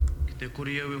Te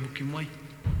kore au e hoki mai.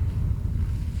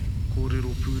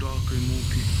 Kōrero pūrākau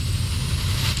mōpū.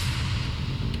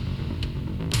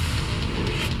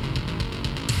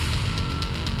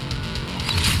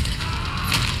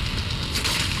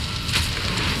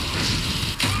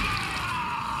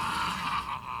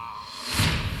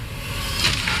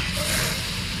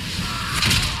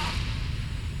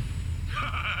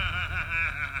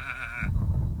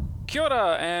 Kia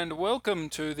ora and welcome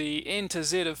to the N to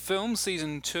Z of Film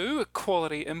Season 2,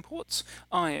 Quality Imports.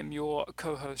 I am your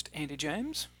co-host Andy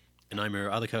James. And I'm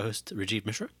your other co-host, Rajeev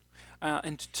Mishra.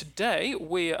 And today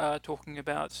we are talking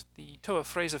about the Toa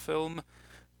Fraser film,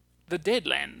 The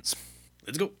Deadlands.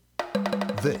 Let's go.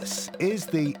 This is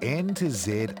the N to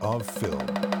Z of Film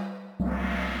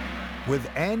with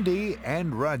Andy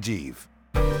and Rajeev.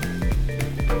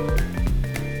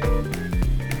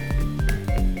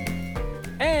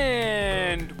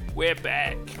 And we're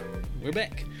back. We're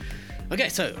back. Okay,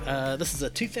 so this is a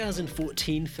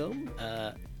 2014 film,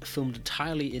 filmed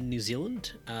entirely in New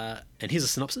Zealand. And here's a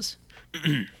synopsis.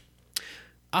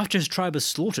 After his tribe is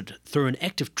slaughtered through an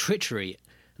act of treachery,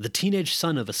 the teenage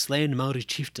son of a slain Maori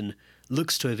chieftain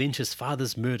looks to avenge his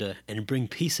father's murder and bring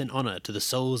peace and honour to the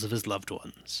souls of his loved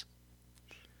ones.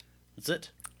 That's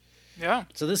it. Yeah.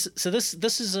 So this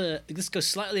goes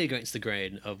slightly against the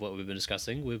grain of what we've been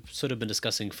discussing. We've sort of been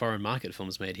discussing foreign market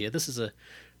films made here. This is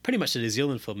pretty much a New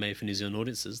Zealand film made for New Zealand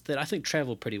audiences that I think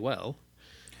travelled pretty well.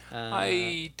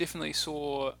 I definitely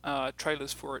saw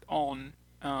trailers for it on,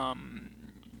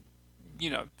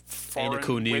 foreign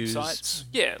Cool News, websites.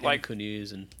 Yeah, like Cool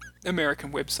News and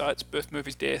American websites, Birth,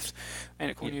 Movies, Death,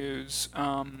 Cool News.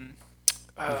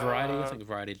 Variety. I think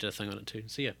Variety did a thing on it too.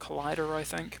 So yeah, Collider, I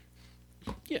think.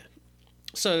 Yeah.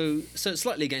 So it's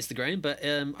slightly against the grain, but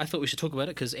I thought we should talk about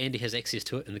it because Andy has access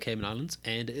to it in the Cayman Islands,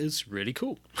 and it is really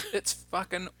cool. It's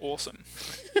fucking awesome.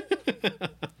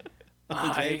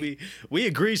 Okay, we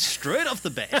agree straight off the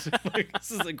bat.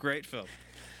 This is a great film.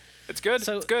 It's good.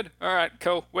 So- It's good. All right,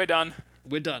 cool. We're done.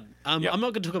 We're done. Yep. I'm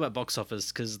not going to talk about box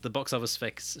office because the box office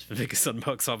figures on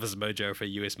Box Office Mojo for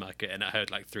US market, and it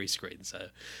had like 3 screens. So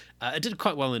it did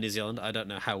quite well in New Zealand. I don't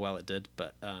know how well it did,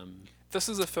 but This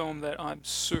is a film that I'm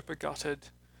super gutted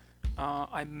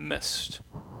I missed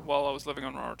while I was living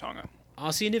on Rarotonga.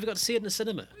 oh, so you never got to see it in the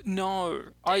cinema? No,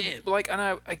 Damn.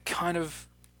 I kind of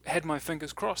had my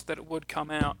fingers crossed that it would come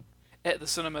out at the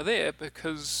cinema there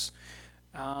because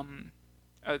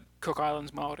Cook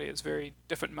Islands Maori is very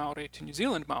different Maori to New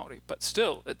Zealand Maori, but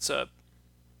still, it's a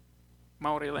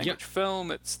Maori language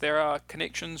film. There are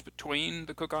connections between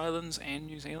the Cook Islands and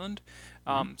New Zealand,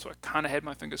 so I kind of had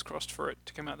my fingers crossed for it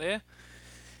to come out there.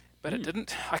 But it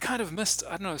didn't. I kind of missed,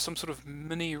 I don't know, some sort of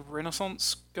mini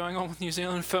renaissance going on with New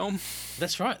Zealand film.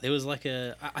 That's right. There was like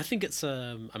I think it's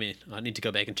I mean, I need to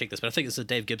go back and check this, but I think it's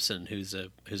Dave Gibson who's a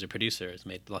producer, has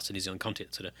made lots of New Zealand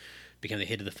content, sort of became the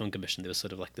head of the film commission. There was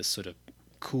sort of like this sort of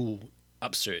cool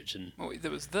upsurge and Well,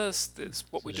 there was this. There's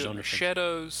What We Do in genre the thing.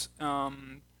 Shadows.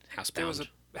 Housebound. There was a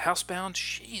Housebound.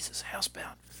 Jesus,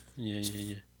 Housebound.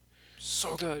 Yeah.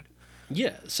 So good.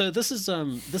 Yeah, so this is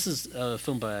a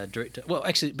film by a director. Well,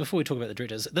 actually, before we talk about the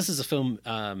directors, this is a film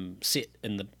set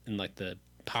in the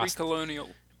past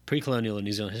pre-colonial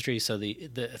New Zealand history. So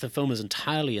the film is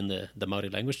entirely in the Maori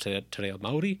language, Te Reo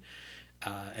Maori,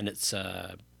 and it's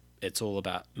all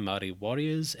about Maori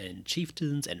warriors and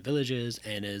chieftains and villagers,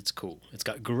 and it's cool. It's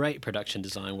got great production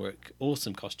design work,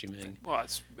 awesome costuming. Well,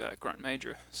 it's Grant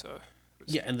Major, so.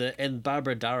 Yeah, and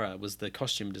Barbara Dara was the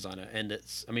costume designer, and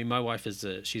my wife is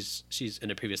she's in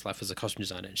her previous life as a costume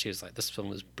designer, and she was like, this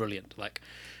film is brilliant, like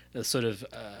the sort of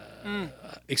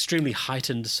extremely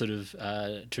heightened sort of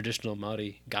traditional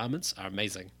Maori garments are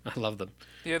amazing. I love them.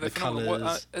 Yeah, the phenomenal.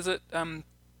 colours. Is it?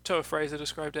 Toa Fraser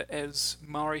described it as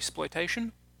Maori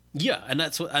exploitation. Yeah, and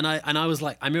that's what, and I was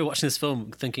like, I remember watching this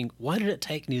film thinking, why did it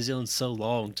take New Zealand so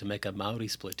long to make a Maori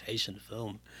exploitation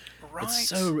film? Right.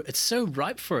 It's so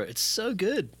ripe for it. It's so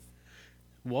good.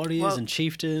 Warriors and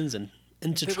chieftains and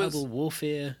intertribal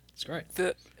warfare. It's great.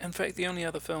 In fact, the only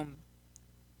other film.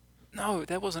 No,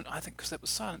 that wasn't. I think because that was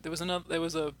silent. There was another. There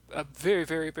was a very,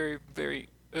 very, very, very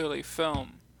early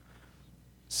film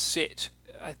set,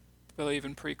 I believe,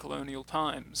 in pre-colonial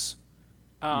times,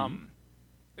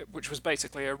 which was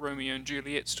basically a Romeo and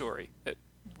Juliet story. It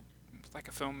was like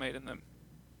a film made in the.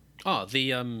 Oh, the Te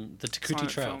Kuti Silent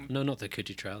Trail. film. No, not the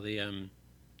Kuti Trail.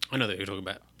 I know that you're talking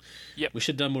about. Yep. We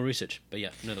should have done more research, but yeah,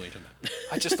 I know that what you're talking about.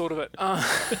 I just thought of it.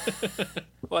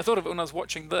 Well, I thought of it when I was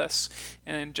watching this,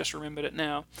 and just remembered it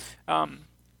now.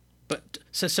 But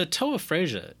so Toa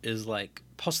Fraser is like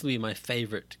possibly my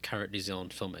favourite current New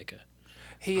Zealand filmmaker.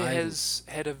 He has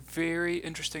had a very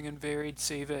interesting and varied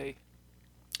CV.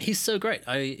 He's so great.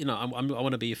 I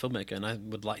want to be a filmmaker, and I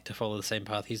would like to follow the same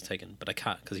path he's taken, but I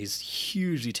can't because he's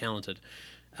hugely talented.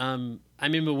 I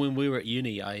remember when we were at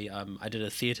uni, I did a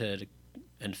theatre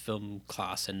and film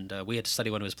class, and we had to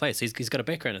study one of his plays. He's got a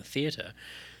background in theatre,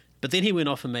 but then he went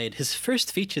off and made his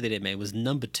first feature that he made was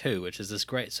Number Two, which is this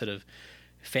great sort of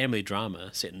family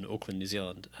drama set in Auckland, New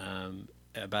Zealand,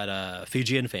 about a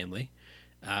Fijian family.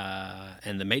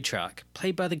 And the matriarch,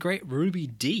 played by the great Ruby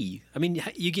Dee. I mean,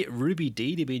 you get Ruby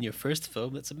Dee to be in your first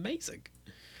film. That's amazing.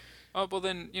 Oh, well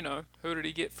then, who did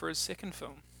he get for his second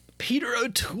film? Peter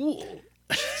O'Toole.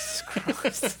 Jesus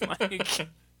Christ, like,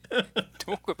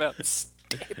 talk about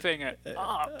stepping it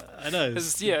up. I know.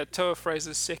 Toa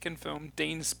Fraser's second film,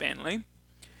 Dean Spanley,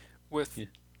 with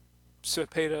Sir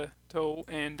Peter O'Toole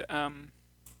and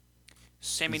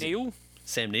Sam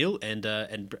Neill and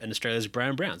Australia's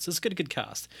Brian Brown. So it's got a good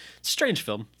cast. It's a strange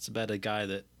film. It's about a guy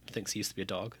that thinks he used to be a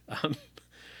dog. Or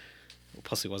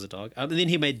possibly was a dog. And then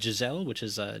he made Giselle, which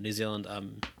is New Zealand,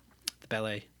 the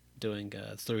ballet doing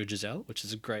through Giselle, which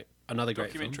is another great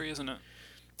documentary, film. Isn't it?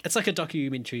 It's like a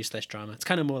documentary / drama. It's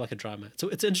kind of more like a drama. It's an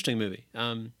interesting movie.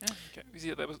 This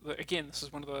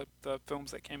is one of the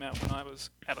films that came out when I was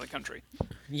out of the country.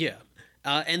 Yeah.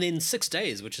 And then 6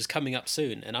 Days, which is coming up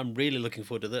soon, and I'm really looking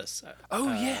forward to this.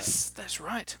 Yes, that's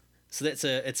right. So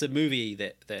it's a movie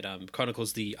that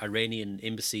chronicles the Iranian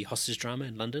embassy hostage drama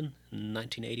in London in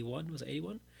 1981. Was it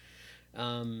 81?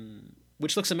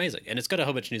 Which looks amazing, and it's got a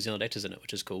whole bunch of New Zealand actors in it,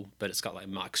 which is cool. But it's got like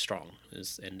Mark Strong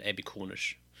and Abby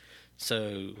Cornish.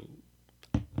 So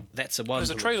that's a one. There's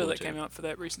a trailer that came out for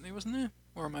that recently, wasn't there?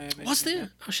 Or am I imagining? Was there?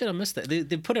 That? Oh shit, I missed that.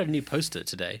 They put out a new poster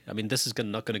today. I mean, this is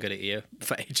not going to go to air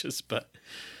for ages, but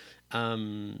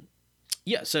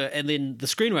yeah. So and then the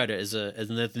screenwriter is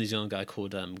another New Zealand guy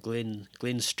called Glenn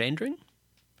Strandring.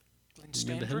 Glenn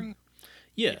Strandring.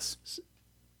 Yes.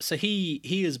 So he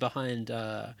is behind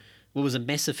what was a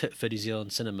massive hit for New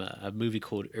Zealand cinema, a movie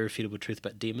called Irrefutable Truth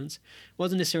About Demons. It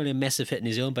wasn't necessarily a massive hit in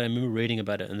New Zealand, but I remember reading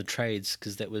about it in the trades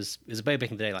because it was way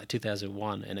back in the day, like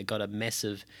 2001, and it got a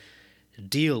massive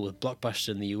deal with Blockbuster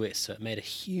in the US, so it made a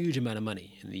huge amount of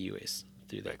money in the US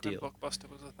through that deal.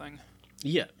 Blockbuster was a thing.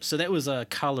 Yeah, so that was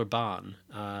Carl Urban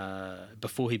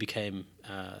before he became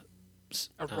a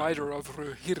writer of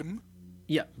Rajeev.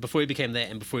 Yeah, before he became that,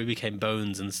 and before he became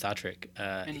Bones in Star Trek,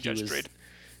 and Judge Dredd.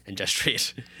 And Judge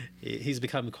Dredd. He's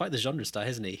become quite the genre star,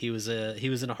 hasn't he? He was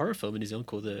in a horror film in New Zealand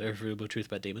called The Irrefutable Truth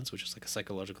About Demons, which is like a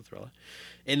psychological thriller.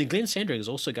 And then Glenn Strandring is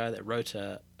also a guy that wrote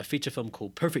a feature film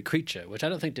called Perfect Creature, which I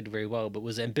don't think did very well, but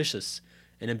was ambitious.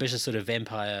 An ambitious sort of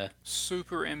vampire.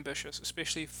 Super ambitious,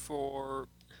 especially for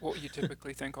what you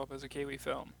typically think of as a Kiwi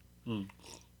film. Mm.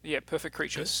 Yeah, Perfect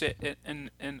Creature set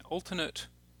in an alternate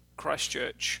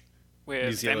Christchurch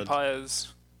where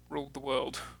vampires ruled the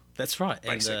world. That's right.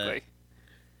 Basically.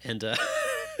 And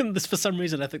this, for some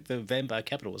reason, I think the vampire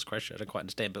capital was Christchurch. I don't quite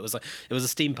understand, but it was a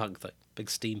steampunk thing, big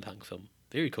steampunk film.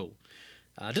 Very cool.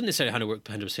 I didn't necessarily work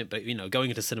 100%, but going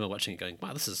into cinema, watching it, going,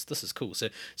 wow, this is cool. So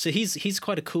he's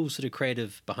quite a cool sort of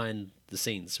creative behind the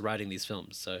scenes writing these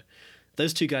films. So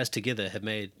those two guys together have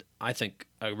made, I think,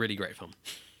 a really great film.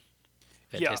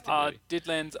 Fantastic movie.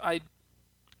 Deadlands.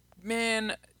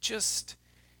 Just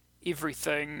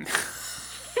everything.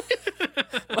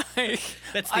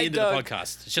 That's the end of the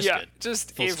podcast. It's just good.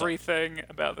 Just everything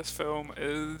about this film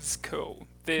is cool.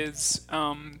 There's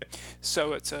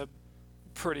so it's a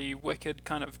pretty wicked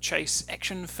kind of chase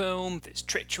action film. There's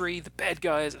treachery. The bad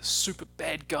guy is a super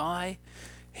bad guy.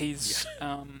 He's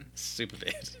super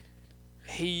bad.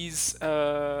 He's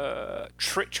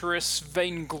treacherous,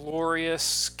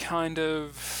 vainglorious kind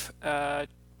of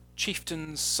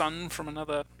chieftain's son from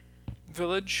another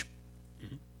village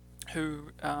who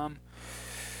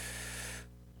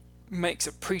makes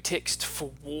a pretext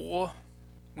for war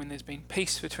when there's been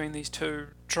peace between these two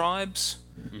tribes,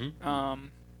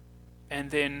 and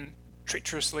then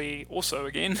treacherously also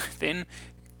again then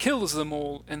kills them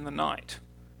all in the night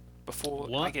before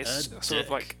a sort of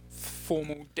like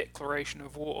formal declaration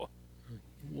of war.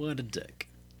 What a dick.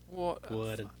 What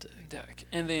a dick.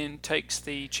 And then takes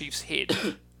the chief's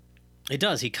head. He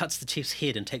does. He cuts the chief's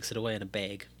head and takes it away in a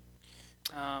bag.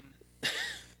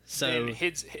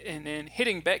 Then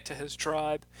heading back to his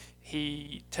tribe,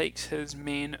 he takes his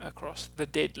men across the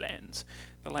Deadlands,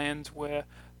 the lands where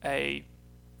a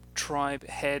tribe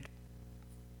had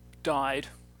died,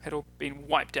 had all been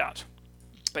wiped out.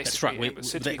 Basically, that's right. It was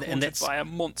said to be haunted by a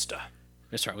monster.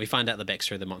 That's right. We find out the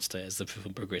backstory of the monster as the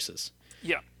film progresses.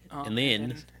 Yeah. And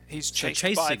then he's chased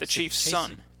by the chief's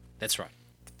son. That's right.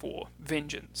 For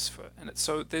vengeance,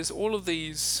 so there's all of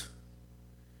these.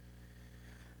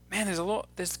 Man,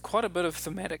 there's quite a bit of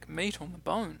thematic meat on the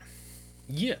bone.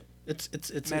 Yeah, It's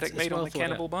meat well on the thought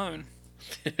cannibal out. bone.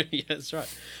 Yeah, that's right.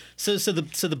 So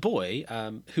the boy,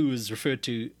 who is referred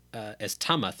to as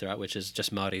Tama throughout, which is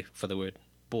just Maori for the word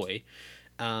boy,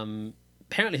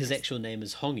 apparently his actual name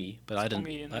is Hongi, but I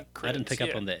didn't pick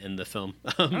up on that in the film.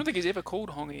 I don't think he's ever called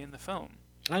Hongi in the film.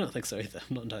 I don't think so either.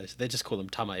 I'm not entirely sure. They just call him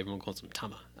Tama. Everyone calls him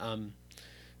Tama.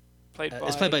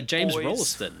 It's played by James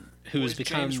Rolleston, who has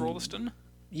become James Rolleston.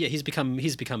 Yeah, he's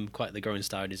become quite the growing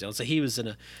star in New Zealand. So he was in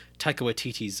a Taika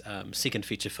Waititi's second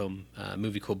feature film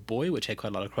movie called Boy, which had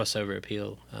quite a lot of crossover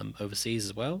appeal overseas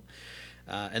as well.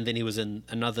 And then he was in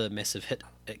another massive hit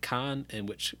at Cannes, in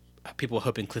which people were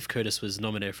hoping Cliff Curtis was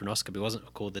nominated for an Oscar, but he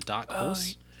wasn't, called The Dark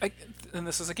Horse. And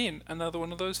this is again another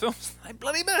one of those films I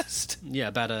bloody missed. Yeah,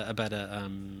 about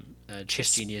a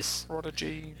chess genius,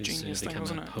 prodigy who's genius become thing,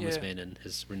 wasn't a it? homeless man in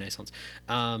his renaissance.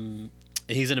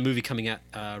 And he's in a movie coming out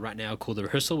right now called The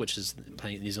Rehearsal, which is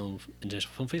playing at the New Zealand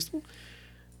International Film Festival.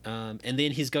 And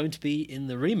then he's going to be in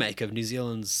the remake of New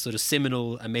Zealand's sort of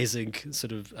seminal, amazing,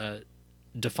 sort of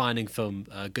defining film,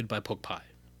 Goodbye Pork Pie.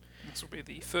 This will be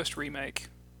the first remake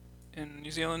in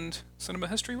New Zealand cinema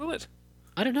history, will it?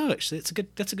 I don't know, actually.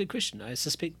 That's a good question. I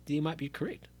suspect you might be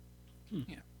correct.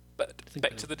 Yeah. But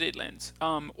back to the Deadlands.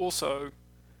 Also,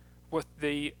 with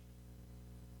the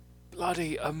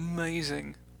bloody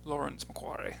amazing Lawrence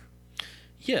Makoare.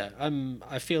 Yeah,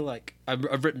 I feel like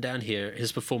I've written down here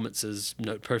his performance is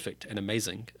note perfect and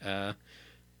amazing.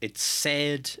 It's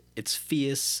sad, it's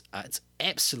fierce, it's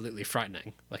absolutely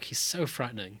frightening. Like, he's so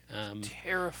frightening.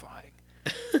 Terrifying.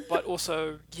 But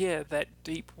also, yeah, that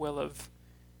deep well of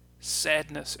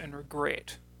sadness and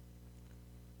regret.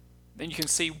 Then you can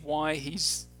see why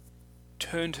he's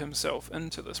turned himself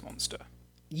into this monster.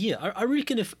 Yeah, I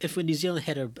reckon if when New Zealand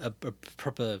had a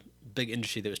proper big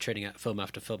industry that was trading out film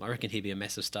after film, I reckon he'd be a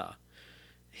massive star.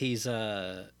 He's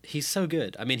so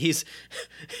good. I mean, he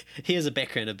has a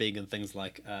background of being in things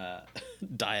like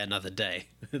Die Another Day.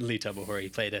 Lee Tamahori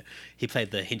he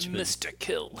played the henchman, Mr.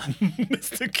 Kill.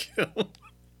 Mr. Kill.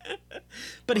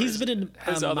 But he's been in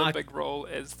his other big role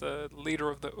as the leader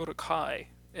of the Urukai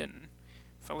in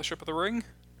Fellowship of the Ring.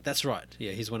 That's right.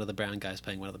 Yeah, he's one of the brown guys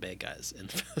playing one of the bad guys in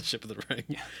Fellowship of the Ring.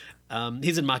 Yeah.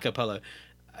 He's in Marco Polo.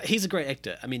 He's a great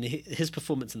actor. I mean, his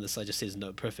performance in this, I just say, is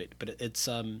not perfect, but it's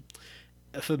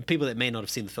for people that may not have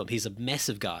seen the film, he's a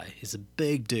massive guy. He's a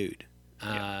big dude,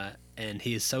 and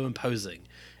he is so imposing,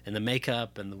 and the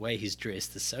makeup and the way he's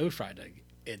dressed is so frightening.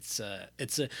 It's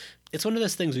one of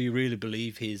those things where you really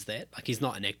believe he's that. Like, he's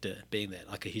not an actor being that.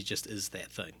 Like, he just is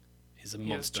that thing. He's a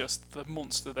monster. He's just the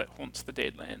monster that haunts the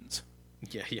Deadlands.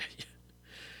 Yeah.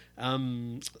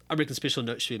 I reckon special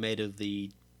note should be made of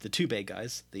the two bad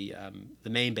guys. The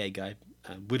main bad guy,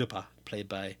 Wirapa, played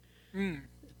by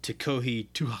Tekohi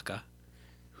Tuhaka,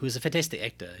 who is a fantastic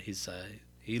actor.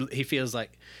 He feels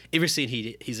like every scene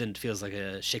he's in feels like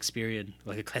a Shakespearean,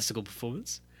 like a classical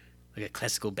performance, like a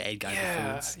classical bad guy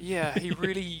performance. Yeah, he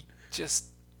really just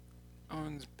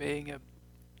owns being a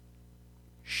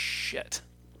shit.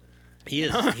 He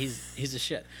is. He's a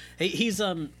shit. He's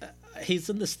in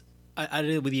this. I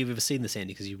don't know whether you've ever seen this,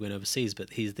 Andy, because you went overseas. But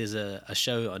there's a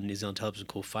show on New Zealand television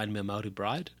called Find Me a Maori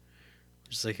Bride,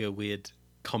 which is like a weird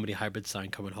comedy hybrid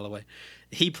starring Coleman Holloway.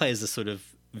 He plays this sort of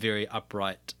very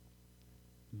upright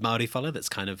Maori fellow that's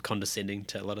kind of condescending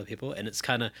to a lot of people, and it's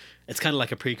kind of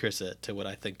like a precursor to what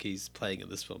I think he's playing in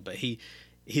this film. But he's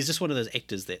just one of those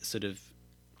actors that sort of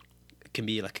can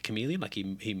be like a chameleon. Like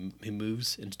he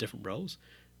moves into different roles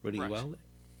really well,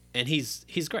 and he's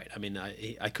great. I mean,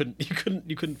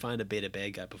 you couldn't find a better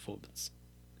bad guy performance,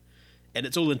 and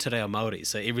it's all in te reo Maori,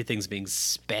 so everything's being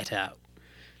spat out.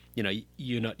 You know,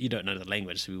 you don't know the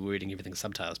language, so we're reading everything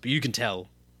subtitles, but you can tell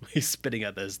he's spitting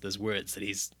out those words that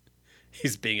he's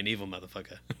being an evil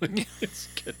motherfucker. It's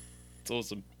good. It's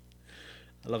awesome.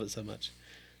 I love it so much.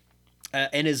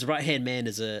 And his right-hand man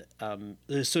is a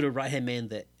sort of right-hand man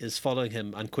that is following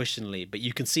him unquestionably, but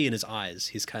you can see in his eyes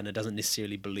he's kind of doesn't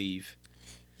necessarily believe.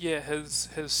 Yeah, his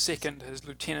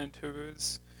lieutenant, who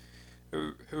is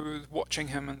watching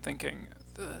him and thinking,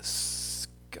 this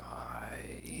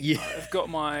guy. Yeah.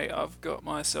 I've got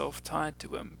myself tied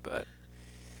to him, but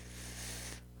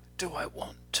do I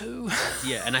want to?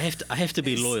 Yeah, and I have to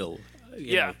be loyal.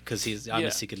 Because I'm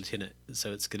a second lieutenant,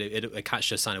 so it's good. It can't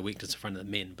show sign of weakness in front of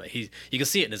the men, but you can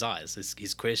see it in his eyes.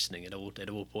 He's questioning at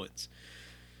all points.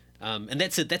 And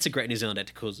that's a great New Zealand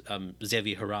actor called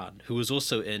Xavier Horan, who was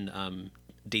also in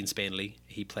Dean Spanley.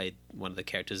 He played one of the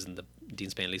characters in the Dean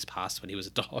Spanley's past when he was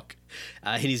a dog,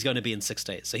 and he's going to be in 6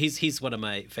 Days. So he's one of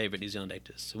my favourite New Zealand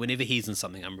actors. So whenever he's in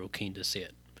something, I'm real keen to see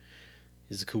it.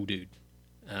 He's a cool dude.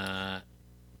 I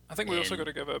think we also got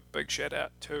to give a big shout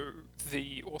out to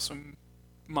the awesome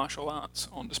martial arts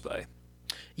on display.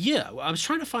 Yeah, well, I was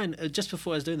trying to find, just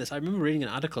before I was doing this, I remember reading an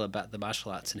article about the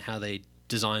martial arts and how they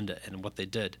designed it and what they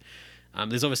did.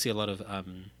 There's obviously a lot of,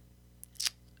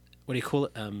 what do you call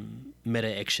it,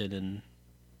 meta action and,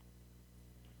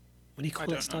 what do you call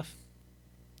that stuff?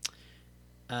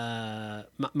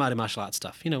 Māori martial arts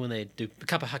stuff, when they do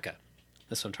kapa haka.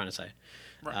 That's what I'm trying to say.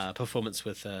 Right. Performance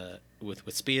with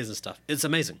spears and stuff. It's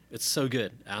amazing. It's so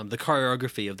good. The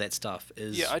choreography of that stuff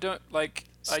is I don't like.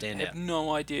 I stand have out.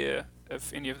 no idea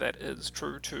if any of that is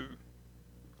true to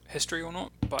history or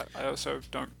not, but I also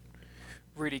don't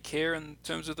really care in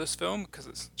terms of this film because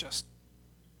it's just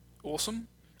awesome.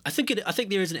 I think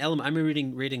there is an element. I remember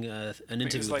reading an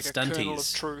interview with like a kernel of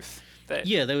stunties. truth that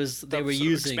They were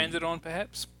using expanded on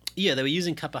perhaps. Yeah, they were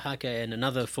using kapa haka and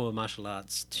another form of martial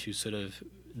arts to sort of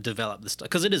develop the style,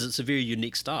 because it's a very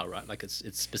unique style, right? Like it's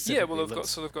specific. Yeah, well, they've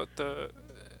got the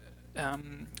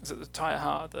is it the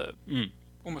taiaha,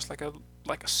 almost like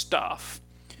a staff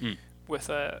with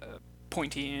a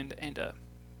pointy end and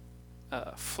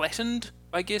a flattened,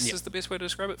 I guess is the best way to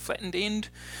describe it, flattened end.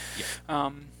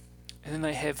 Yeah. And then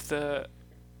they have the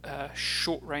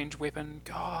short range weapon.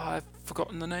 God, I've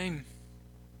forgotten the name.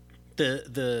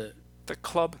 The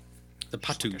club. The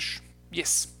patu.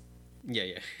 Yes.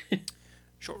 Yeah.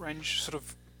 Short range sort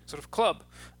of club,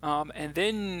 and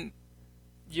then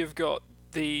you've got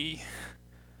the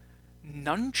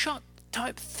nunchuck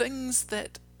type things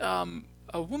that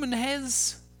a woman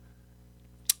has.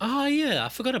 Oh yeah, I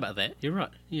forgot about that. You're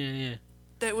right. Yeah.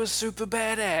 That was super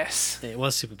badass. It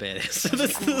was super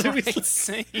badass. Great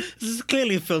scene. This is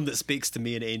clearly a film that speaks to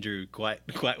me and Andrew quite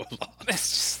a lot. It's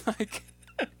just like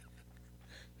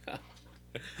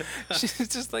she's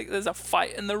just like, there's a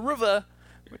fight in the river,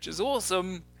 which is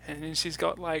awesome, and then she's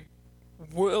got like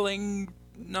whirling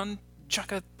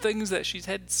nunchucker things that she's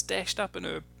had stashed up in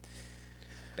her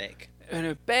back.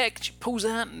 She pulls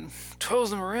out and twirls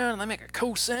them around, and they make a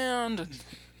cool sound. And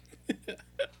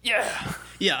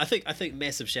yeah, I think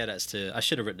massive shout outs to, I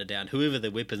should have written it down, whoever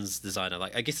the weapons designer,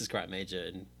 like I guess it's Grant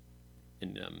Major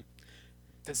in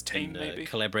his team, maybe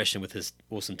collaboration with his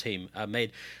awesome team,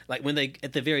 made, like, when they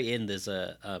at the very end there's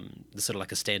a there's sort of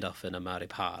like a standoff in a Maori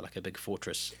pa, like a big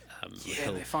fortress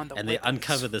hill, they find they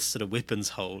uncover this sort of weapons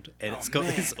hold, and it's got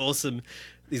these awesome,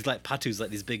 these like patus,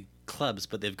 like these big clubs,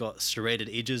 but they've got serrated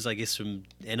edges, I guess from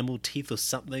animal teeth or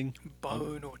something,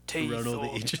 bone or teeth around all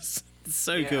the edges. It's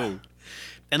so cool.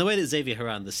 And the way that Xavier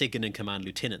Horan, the second in command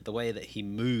lieutenant, the way that he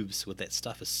moves with that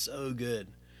stuff is so good.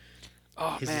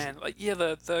 Oh man,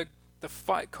 the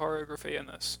fight choreography in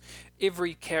this,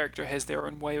 every character has their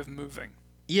own way of moving.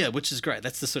 Yeah, which is great.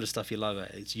 That's the sort of stuff you love.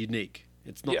 It's unique.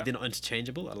 It's not they're not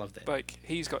interchangeable. I love that. Like,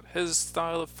 he's got his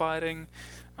style of fighting.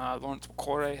 Lawrence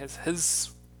Makoare has his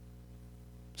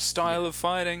style of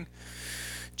fighting.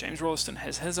 James Rolleston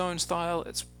has his own style.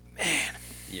 It's, man.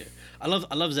 Yeah, I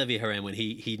love Xavier Horan when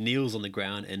he kneels on the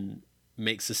ground and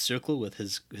makes a circle with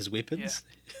his weapons.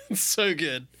 Yeah. So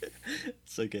good.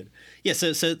 So good. Yeah,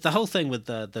 so the whole thing with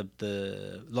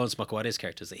the Lawrence Makoare's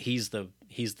character is that he's the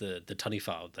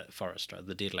Taniwha, that forest, right,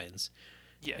 the Deadlands.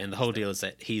 Yeah. And the whole deal is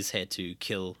that he's had to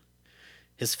kill,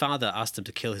 his father asked him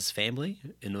to kill his family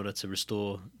in order to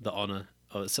restore the honor,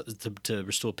 or to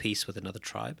restore peace with another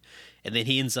tribe. And then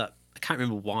he ends up, I can't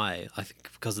remember why, I think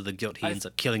because of the guilt, he ends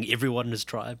up killing everyone in his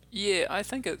tribe. Yeah, I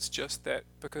think it's just that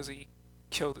because he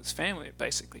killed his family, it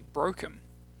basically broke him.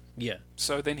 Yeah.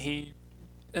 So then he,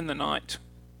 in the night,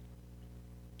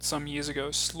 some years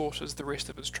ago, slaughters the rest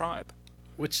of his tribe.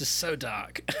 Which is so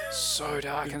dark. So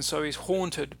dark, and so he's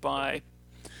haunted by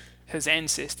his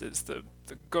ancestors, the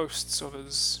ghosts of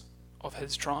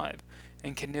his tribe,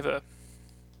 and can never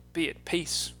be at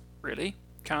peace, really.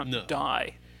 Can't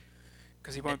die,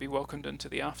 because he won't be welcomed into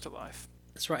the afterlife.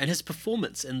 That's right, and his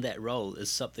performance in that role is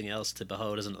something else to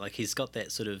behold, isn't it? Like, he's got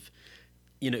that sort of,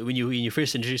 when you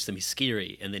first introduce him, he's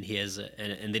scary, and then he has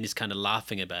and then he's kind of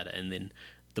laughing about it, and then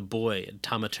the boy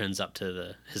Tama turns up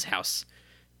to his house,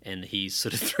 and he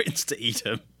sort of threatens to eat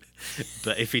him,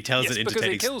 but if he tells an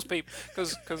entertaining, because he kills people,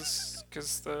 because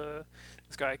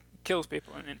this guy kills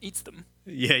people and then eats them.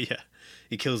 Yeah,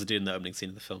 he kills a dude in the opening scene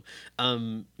of the film.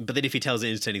 But then if he tells an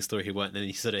entertaining story, he won't. And then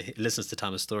he sort of listens to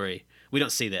Tama's story. We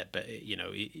don't see that, but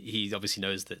he obviously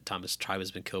knows that Tama's tribe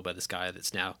has been killed by this guy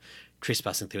that's now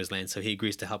trespassing through his land. So he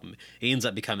agrees to help him. He ends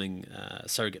up becoming a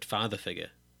surrogate father figure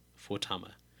for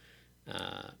Tama,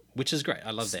 which is great.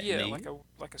 I love that. Yeah,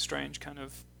 like a strange kind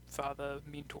of father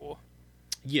mentor.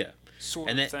 Yeah, sort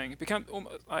of thing. It become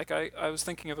like I was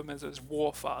thinking of him as his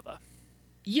war father.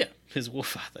 Yeah, his war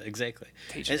father, exactly.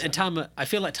 And Tama, I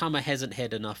feel like Tama hasn't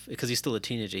had enough, because he's still a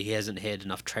teenager, he hasn't had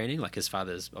enough training. Like, his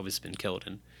father's obviously been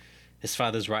killed, his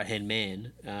father's right-hand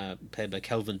man, played by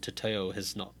Kelvin Toteo,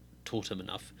 has not taught him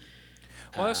enough.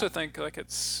 Well, I also think like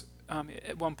it's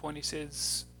at one point he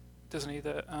says, doesn't he,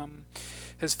 that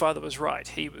his father was right.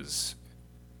 He was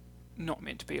not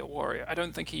meant to be a warrior. I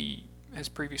don't think he has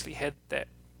previously had that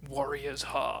warrior's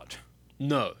heart.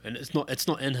 No, and it's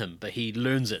not in him, but he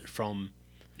learns it from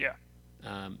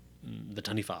the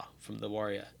Taniwha, from the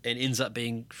warrior, and ends up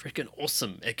being freaking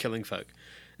awesome at killing folk.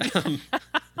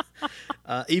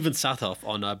 Even Southhoff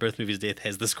on Birth Movies Death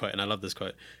has this quote, and I love this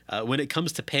quote. When it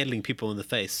comes to paddling people in the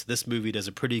face, this movie does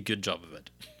a pretty good job of it.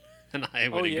 And I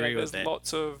would agree with that.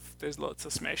 There's lots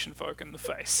of smashing folk in the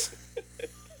face.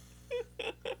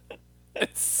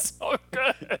 It's so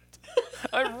good.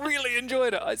 I really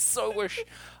enjoyed it. I so wish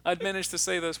I'd managed to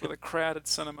see this with a crowded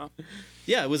cinema.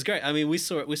 Yeah, it was great. I mean, I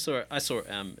saw it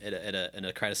in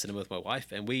a crowded cinema with my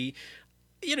wife, and we,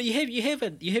 you have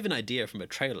an idea from a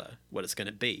trailer what it's going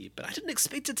to be, but I didn't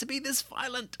expect it to be this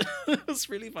violent. It was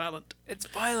really violent. It's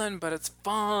violent, but it's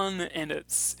fun and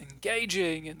it's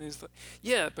engaging, and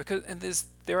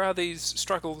there are these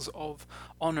struggles of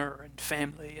honor and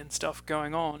family and stuff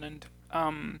going on, and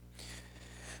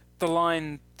the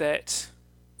line that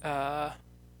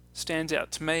stands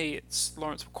out to me, it's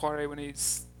Lawrence Makoare when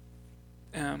he's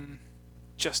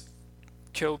just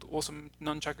killed awesome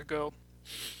nunchaka girl,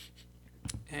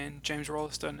 and James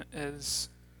Rolleston is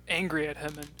angry at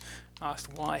him and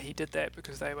asked why he did that,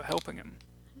 because they were helping him.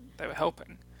 They were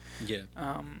helping. Yeah.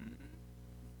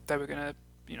 They were gonna,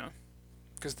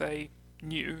 because they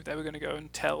knew they were gonna go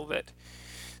and tell that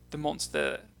the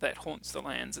monster that haunts the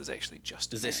lands is actually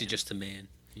just a man.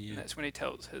 Yeah. And that's when he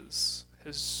tells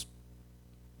his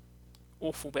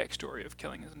awful backstory of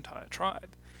killing his entire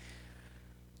tribe.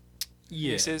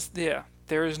 Yeah. He says,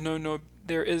 there is no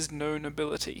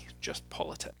nobility, just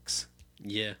politics.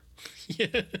 Yeah. Yeah.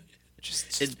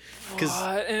 And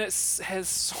it has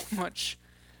so much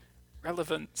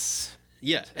relevance.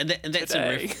 Yeah, and that's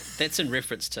today. in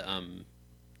reference to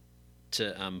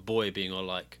Boy being all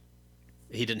like,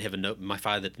 my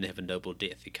father didn't have a noble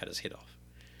death. He cut his head off.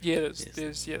 Yeah,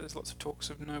 there's lots of talks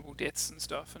of noble deaths and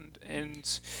stuff, and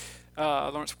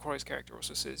Lawrence Makoare's character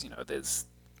also says,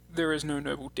 there is no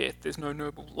noble death, there's no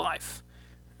noble life.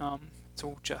 It's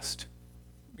all just,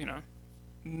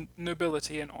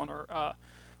 nobility and honor are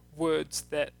words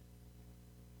that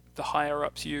the higher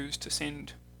ups use to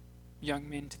send young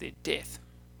men to their death.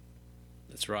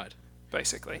 That's right.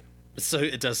 Basically. So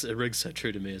it rings so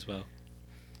true to me as well.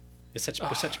 We're such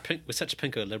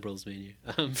pinko liberals, me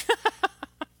and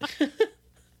you.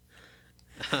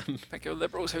 Pinko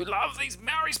liberals who love these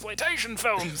Maori exploitation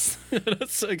films.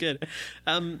 That's so good.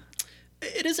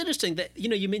 It is interesting that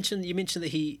you mentioned that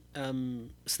he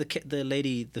so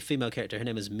the female character, her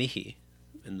name is Mihi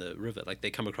in the river. Like,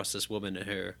 they come across this woman and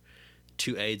her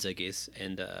two aides, I guess,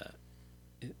 and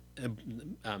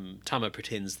Tama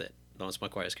pretends that Lawrence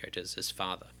Makoare's character is his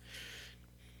father.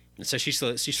 And so she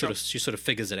sort of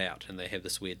figures it out, and they have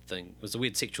this weird thing. It was a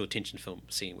weird sexual tension film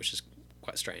scene, which is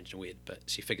quite strange and weird, but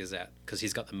she figures out because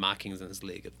he's got the markings on his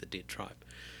leg of the dead tribe.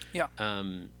 Yeah.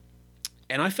 And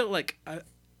I felt like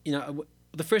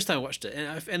the first time I watched it,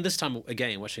 and this time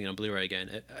again watching it on Blu-ray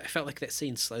again, I felt like that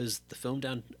scene slows the film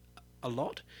down a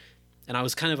lot, and I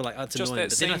was kind of like, oh, it's just annoying.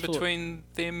 Just that scene between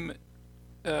them,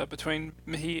 between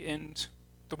Mihi and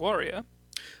the warrior.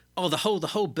 Oh, the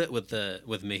whole bit with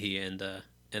Mihi and the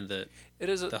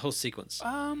whole sequence.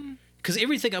 Because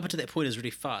everything up until that point is really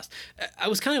fast. I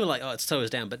was kind of like, oh, it slows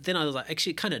down, but then I was like,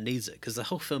 actually, it kind of needs it because the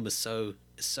whole film is so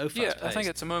fast. Yeah, I think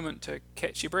it's a moment to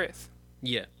catch your breath.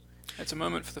 Yeah. It's a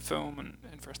moment for the film and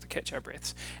for us to catch our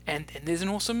breaths. And then there's an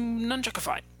awesome nunchaka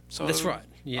fight. So that's right.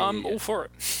 Yeah, I'm all for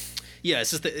it. Yeah, it's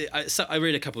just that I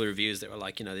read a couple of reviews that were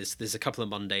like, there's a couple of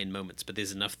mundane moments, but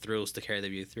there's enough thrills to carry the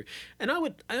view through. And I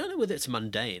don't know whether it's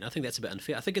mundane. I think that's a bit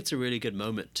unfair. I think it's a really good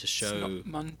moment to show. It's not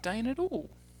mundane at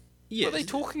all. Yeah. What are they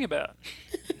talking about?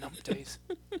 Numpties.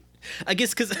 I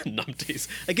guess because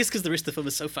the rest of the film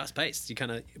is so fast paced,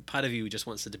 part of you just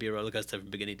wants it to be a roller coaster from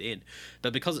beginning to end.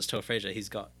 But because it's Toa Fraser,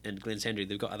 and Glenn Sandry,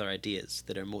 they've got other ideas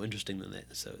that are more interesting than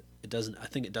that. So I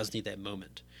think it does need that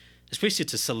moment, especially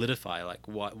to solidify like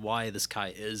why this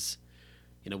guy is,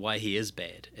 why he is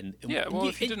bad. And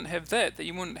if you didn't have that,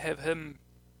 you wouldn't have him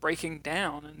breaking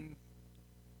down and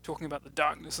talking about the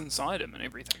darkness inside him and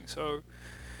everything. So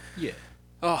yeah.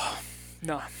 Oh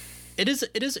no. It is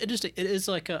interesting. It is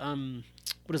like a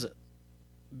what is it?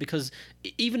 Because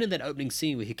even in that opening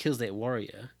scene where he kills that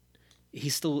warrior, he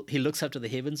looks up to the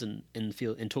heavens and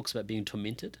talks about being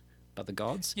tormented by the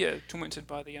gods. Yeah, tormented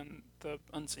by the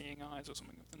unseeing eyes or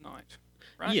something of the night.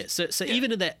 right? Yeah, so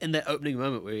even in that opening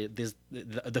moment where there's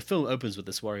the film opens with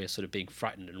this warrior sort of being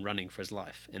frightened and running for his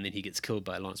life, and then he gets killed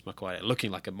by Lance Makoare,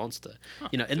 looking like a monster.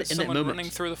 In that moment, running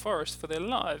through the forest for their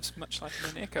lives, much like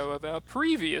an echo of our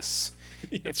previous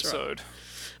episode.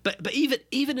 Right. But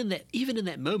even in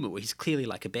that moment where he's clearly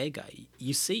like a bad guy,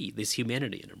 you see there's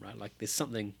humanity in him, right? Like there's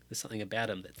something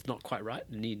about him that's not quite right,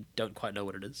 and you don't quite know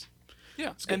what it is.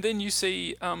 Yeah, and then you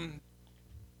see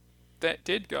that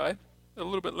dead guy a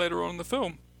little bit later on in the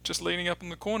film, just leaning up in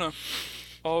the corner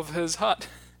of his hut,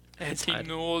 and he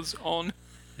gnaws on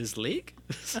his leg.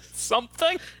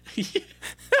 Something. It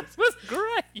was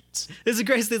great. There's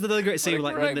another great scene,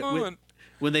 like moment.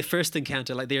 When they first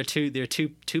encounter, like there are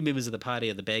two members of the party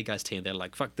of the bad guys team. They're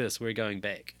like, "Fuck this, we're going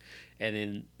back,"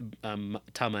 and then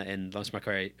Tama and Lance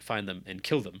Makoare find them and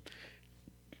kill them.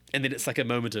 And then it's like a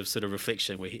moment of sort of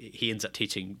reflection where he ends up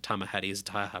teaching Tama how to use a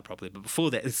taiaha properly. But before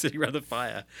that, he's sitting around the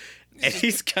fire and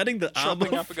he's cutting the arm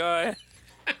chopping off. up a guy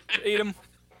to eat him.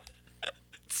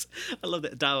 I love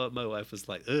that. Dawa, my wife, was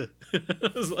like, ugh.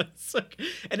 I was like,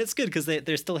 and it's good because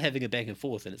they're still having a back and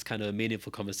forth, and it's kind of a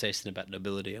meaningful conversation about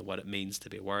nobility and what it means to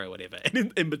be a warrior or whatever.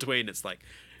 And in between, it's like,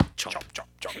 chop, chop,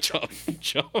 chop, chop,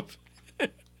 chop.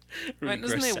 Really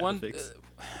isn't there one?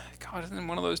 God, isn't there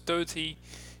one of those dudes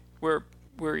where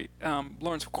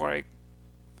Lawrence Makoare,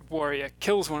 the warrior,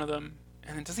 kills one of them,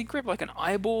 and then does he grab like an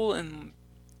eyeball and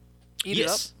eat it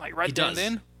up, like right down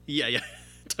then? Yeah,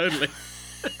 totally.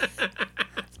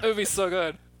 It would be so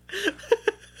good.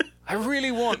 I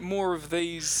really want more of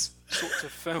these sorts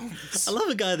of films. I love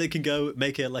a guy that can go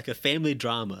make a family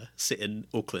drama set in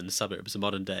Auckland suburbs in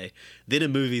modern day, then a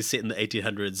movie set in the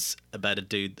 1800s about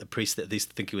a priest that they used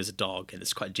to think he was a dog and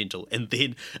it's quite gentle, and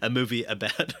then a movie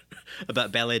about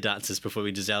ballet dancers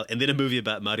performing giselle, and then a movie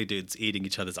about Maori dudes eating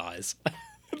each other's eyes.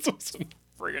 It's awesome.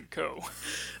 Friggin' cool.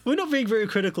 We're not being very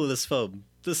critical of this film.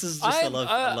 This is just I love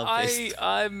this.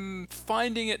 I'm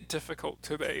finding it difficult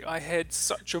to be. I had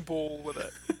such a ball with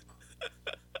it.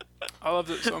 I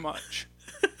loved it so much.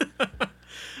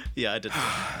 Yeah, I did.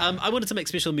 I wanted to make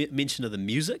special mention of the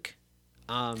music.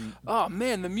 Oh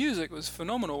man, the music was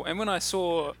phenomenal. And when I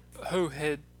saw who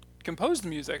had composed the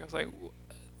music, I was like,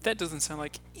 that doesn't sound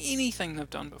like anything they've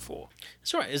done before.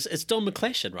 That's right. It's Don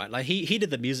McClashin, right? Like he did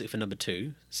the music for number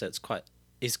 2, so it's quite.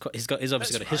 He's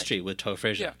obviously got a history with Toa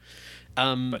Fraser. Yeah.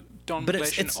 But Don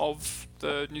McClashin of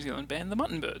the New Zealand band The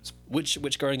Muttonbirds,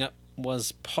 which growing up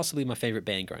was possibly my favourite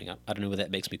band growing up. I don't know whether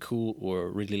that makes me cool or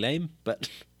really lame, but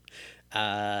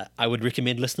I would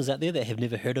recommend listeners out there that have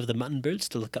never heard of The Muttonbirds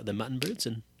to look up The Muttonbirds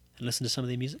and listen to some of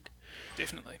their music.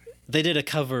 Definitely. They did a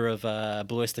cover of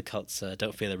Blue Oyster Cult's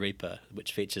Don't Fear the Reaper,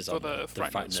 which features on the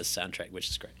Frighteners soundtrack, which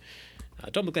is great.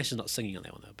 Don McClashin's not singing on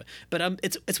that one though, but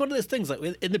it's one of those things, like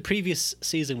in the previous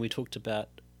season we talked about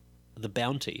The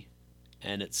Bounty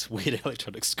and its weird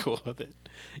electronic score that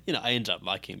I end up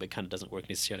liking but kind of doesn't work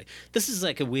necessarily. This is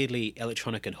like a weirdly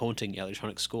electronic and haunting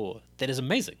electronic score that is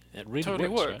amazing. It really totally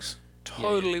works. Right?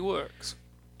 Totally works.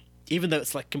 Even though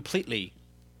it's like completely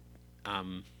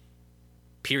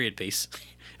period piece.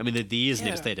 I mean the year's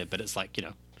never stated, but it's like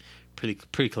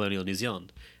pre-colonial New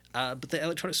Zealand. But the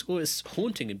electronic score is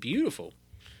haunting and beautiful.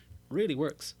 Really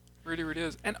works. Really, really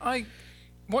is. And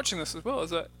watching this as well,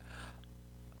 is that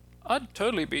I'd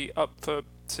totally be up for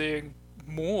seeing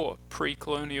more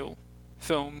pre-colonial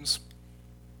films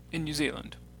in New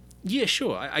Zealand. Yeah,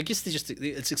 sure. I guess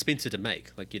it's expensive to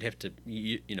make. Like you'd have to,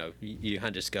 you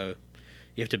can't just go.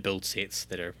 You have to build sets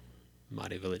that are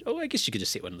Māori village. Oh, I guess you could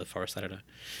just set one in the forest. I don't know.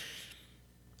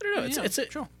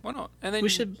 Sure. Why not? And then we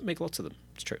should make lots of them.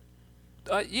 It's true.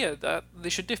 There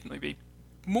should definitely be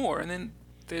more. And then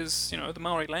there's, the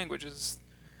Maori language is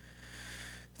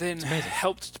then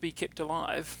helped to be kept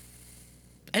alive.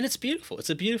 And it's beautiful. It's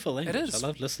a beautiful language. It is. I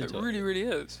love listening to it. It really, really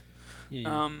is.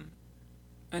 Yeah.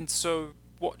 And so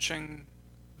watching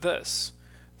this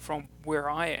from where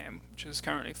I am, which is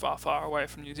currently far, far away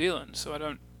from New Zealand, so I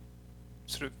don't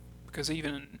because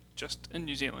even just in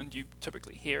New Zealand, you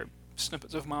typically hear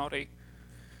snippets of Maori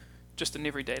just in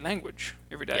everyday language,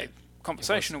 everyday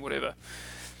conversation or whatever.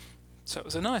 So it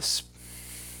was a nice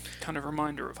kind of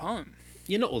reminder of home.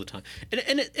 Yeah, not all the time, and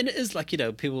it is like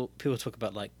people talk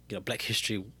about like Black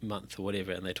History Month or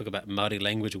whatever, and they talk about Māori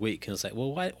Language Week, and it's like,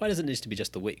 well, why does it need to be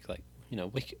just the week? Like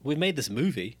we made this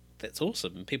movie that's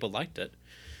awesome and people liked it.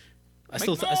 I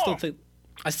still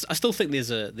think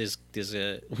there's a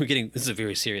we're getting this is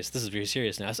very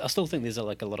serious now. I still think there's a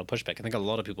lot of pushback. I think a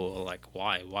lot of people are like,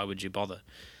 why would you bother?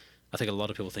 I think a lot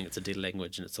of people think it's a dead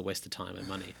language and it's a waste of time and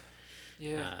money.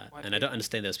 Yeah, and I don't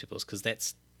understand those people because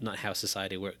that's not how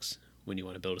society works when you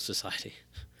want to build a society.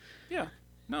 Yeah,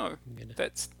 no,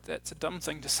 that's a dumb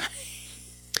thing to say.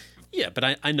 Yeah,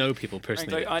 but I know people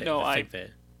personally. Frankly, that think that.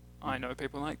 I know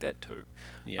people like that too.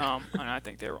 Yeah. And I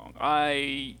think they're wrong.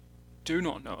 I do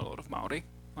not know a lot of Maori.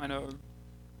 I know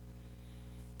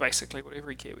basically what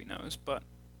every Kiwi knows, but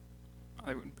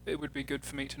it would be good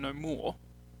for me to know more.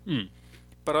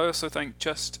 But I also think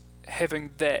just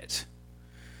having that,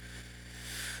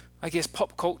 I guess,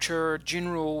 pop culture,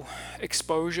 general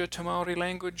exposure to Maori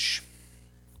language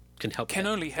can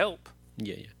only help.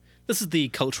 Yeah. This is the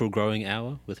cultural growing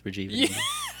hour with Rajeev.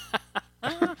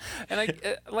 And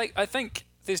I think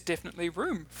there's definitely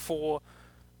room for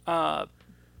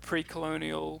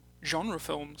pre-colonial genre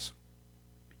films.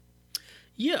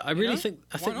 Yeah, I really think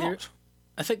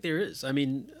there is. I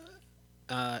mean,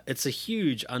 it's a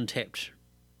huge untapped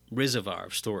reservoir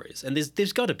of stories, and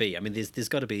there's got to be. I mean, there's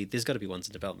got to be ones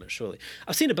in development. Surely,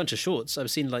 I've seen a bunch of shorts.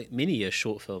 I've seen like many a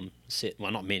short film set.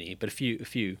 Well, not many, but a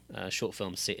few short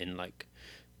films set in like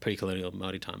pre-colonial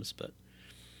Maori times, but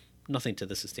nothing to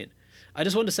this extent. I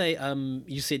just want to say,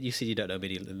 you said you don't know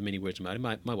many words of Maori.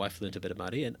 My wife learnt a bit of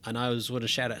Maori, and I was want to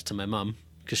shout out to my mum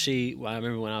because I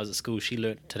remember when I was at school, she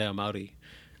learnt Te Reo Maori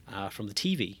from the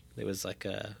TV. There was like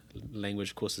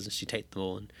language courses, and she take them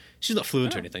all. And she's not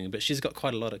fluent or anything, but she's got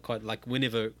quite a lot of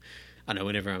whenever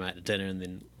I'm at dinner and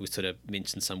then we sort of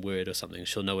mention some word or something,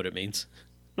 she'll know what it means.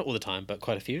 Not all the time, but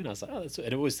quite a few. And I was like,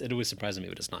 it always surprises me,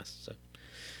 but it's nice. So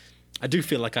I do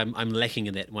feel like I'm lacking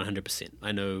in that 100%.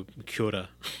 I know kia ora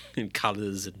and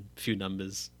colours and a few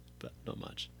numbers, but not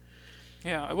much.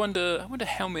 Yeah, I wonder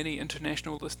how many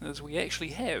international listeners we actually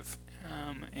have,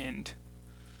 and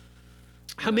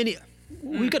how many.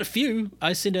 We've got a few.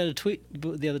 I sent out a tweet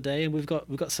the other day, and we've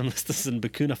got some listeners in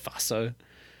Burkina Faso.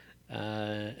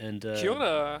 And kia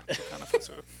ora, Burkina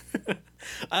Faso.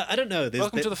 I don't know.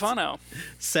 Welcome to the whānau.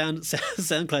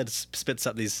 SoundCloud spits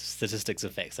up these statistics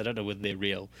and facts. I don't know whether they're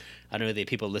real. I know there are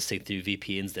people listening through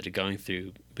VPNs that are going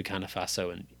through Burkina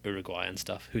Faso and Uruguay and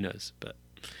stuff. Who knows? But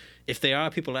if there are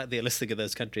people out there listening in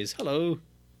those countries, hello,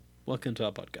 welcome to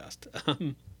our podcast.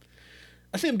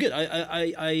 I think I'm good.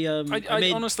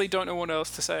 I honestly don't know what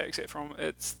else to say except from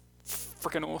it's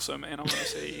freaking awesome, and I want to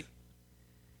see.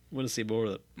 Want to see more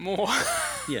of it. More.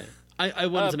 Yeah, I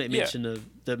wanted to make mention of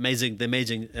the amazing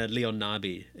Leon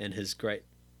Nabi and his great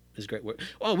work.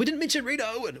 Oh, we didn't mention Rena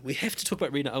Owen. We have to talk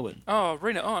about Rena Owen. Oh,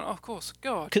 Rena Owen, of course.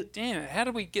 God damn it! How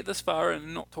did we get this far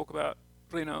and not talk about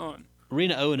Rena Owen?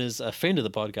 Rena Owen is a friend of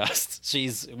the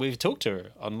podcast. We've talked to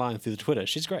her online through the Twitter.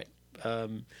 She's great.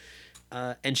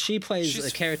 And she plays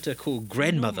a character called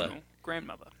Grandmother.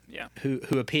 Grandmother, yeah. Who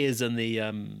appears in the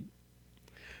in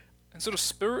sort of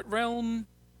spirit realm.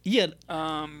 Yeah.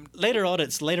 Later on. I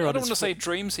don't want to say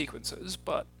dream sequences,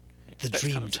 but that's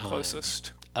dream kind of the time.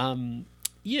 closest.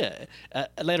 Yeah.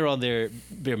 Later on, they're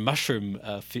mushroom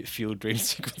fueled dream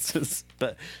sequences.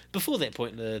 But before that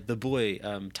point, the boy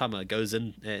Tama goes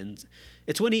in, and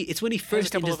it's when he first has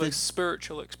a couple enters of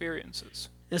spiritual experiences.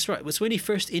 That's right. It's when he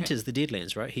first enters the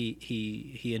Deadlands, right?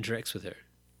 He interacts with her.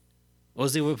 Or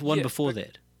was there one before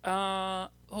that?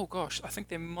 Oh gosh, I think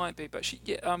there might be, but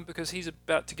because he's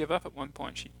about to give up at one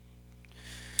point.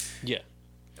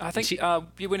 I think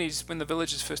when the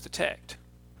village is first attacked,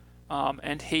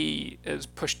 and he is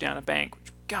pushed down a bank,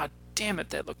 which, god damn it,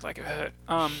 that looked like it hurt.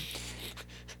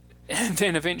 And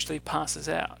then eventually passes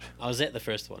out. Oh, was that the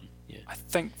first one? Yeah. I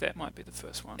think that might be the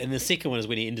first one. And the second one is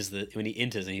when he enters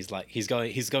and he's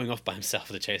going off by himself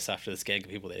to chase after this gang of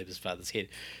people that have his father's head.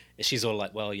 And she's all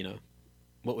like, well,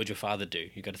 what would your father do?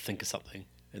 You got to think of something.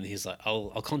 And he's like, I'll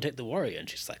contact the warrior. And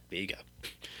she's like, there you go.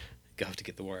 Go to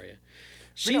get the warrior.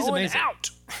 She's amazing. Out.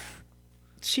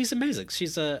 She's amazing.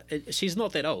 She's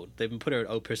not that old. They've put her in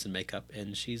old person makeup,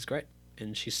 and she's great.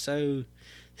 And there's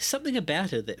something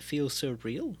about her that feels so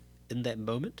real in that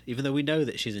moment, even though we know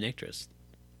that she's an actress.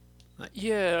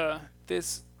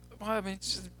 She's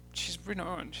Rena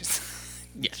Owen.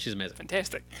 She's amazing.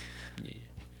 Fantastic. Yeah.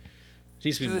 She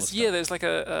needs to be more stuff. There's like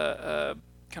a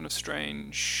kind of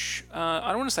strange. I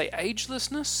don't want to say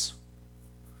agelessness.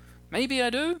 Maybe I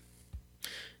do.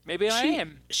 Maybe I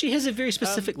am. She has a very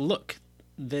specific look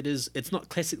that it's not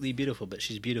classically beautiful, but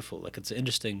she's beautiful. Like, it's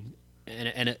interesting,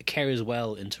 and it carries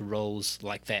well into roles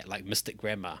like that, like Mystic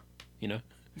Grandma,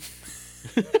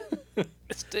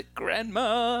 Mystic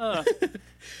Grandma.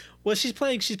 Well, she's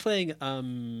playing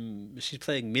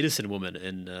medicine woman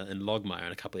in Logmire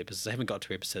in a couple of episodes. I haven't got to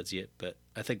her episodes yet, but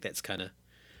I think that's kind of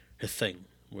her thing,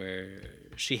 where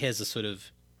she has a sort of.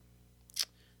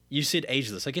 You said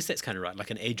ageless. I guess that's kind of right,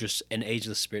 like an ageless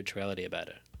spirituality about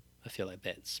her. I feel like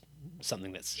that's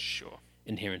something that's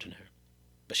inherent in her.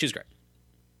 But she's great.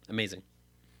 Amazing.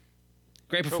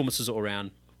 Great performances all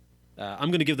around.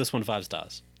 I'm going to give this one 5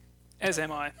 stars. As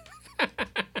am I.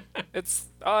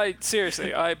 I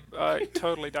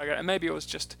totally dug it, and maybe I was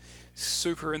just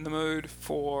super in the mood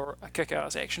for a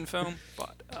kick-ass action film,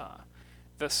 but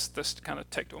this kind of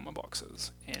ticked all my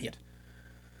boxes, and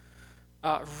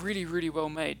really, really well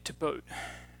made to boot.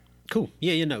 Cool.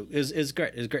 Yeah, no, it was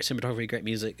great. It was great cinematography, great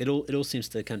music. It all seems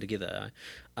to come together.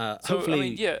 So, Hopefully, I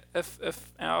mean, yeah,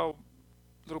 if our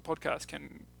little podcast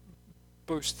can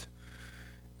boost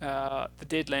the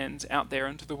Deadlands out there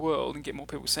into the world and get more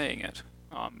people seeing it,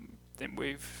 then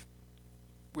we've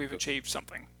achieved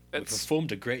something. We've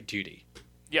performed a great duty.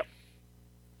 Yep.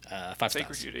 5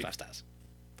 Sacred stars. duty. 5 stars.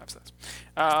 5 stars.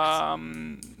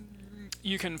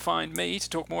 You can find me to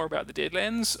talk more about the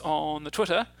Deadlands on the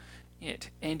Twitter at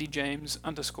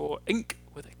AndyJames_Inc.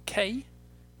 with a K.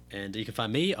 And you can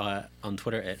find me on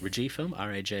Twitter at Rajeevfilm,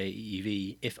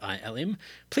 RAJEVFILM.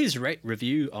 Please rate,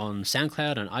 review on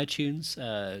SoundCloud and iTunes.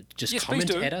 Just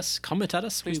comment at us. Comment at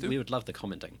us. We would love the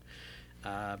commenting.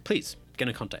 Please get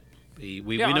in contact. We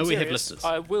know we have listeners.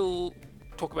 I will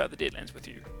talk about the Deadlands with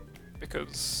you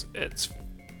because it's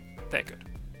that good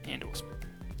and awesome.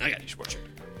 Okay. You should watch it.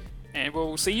 And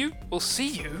we'll see you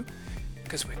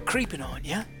because we're creeping on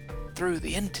you through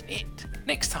the internet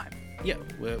next time. Yeah,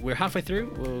 we're halfway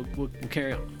through. We'll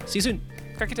carry on. See you soon.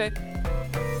 Cracky day.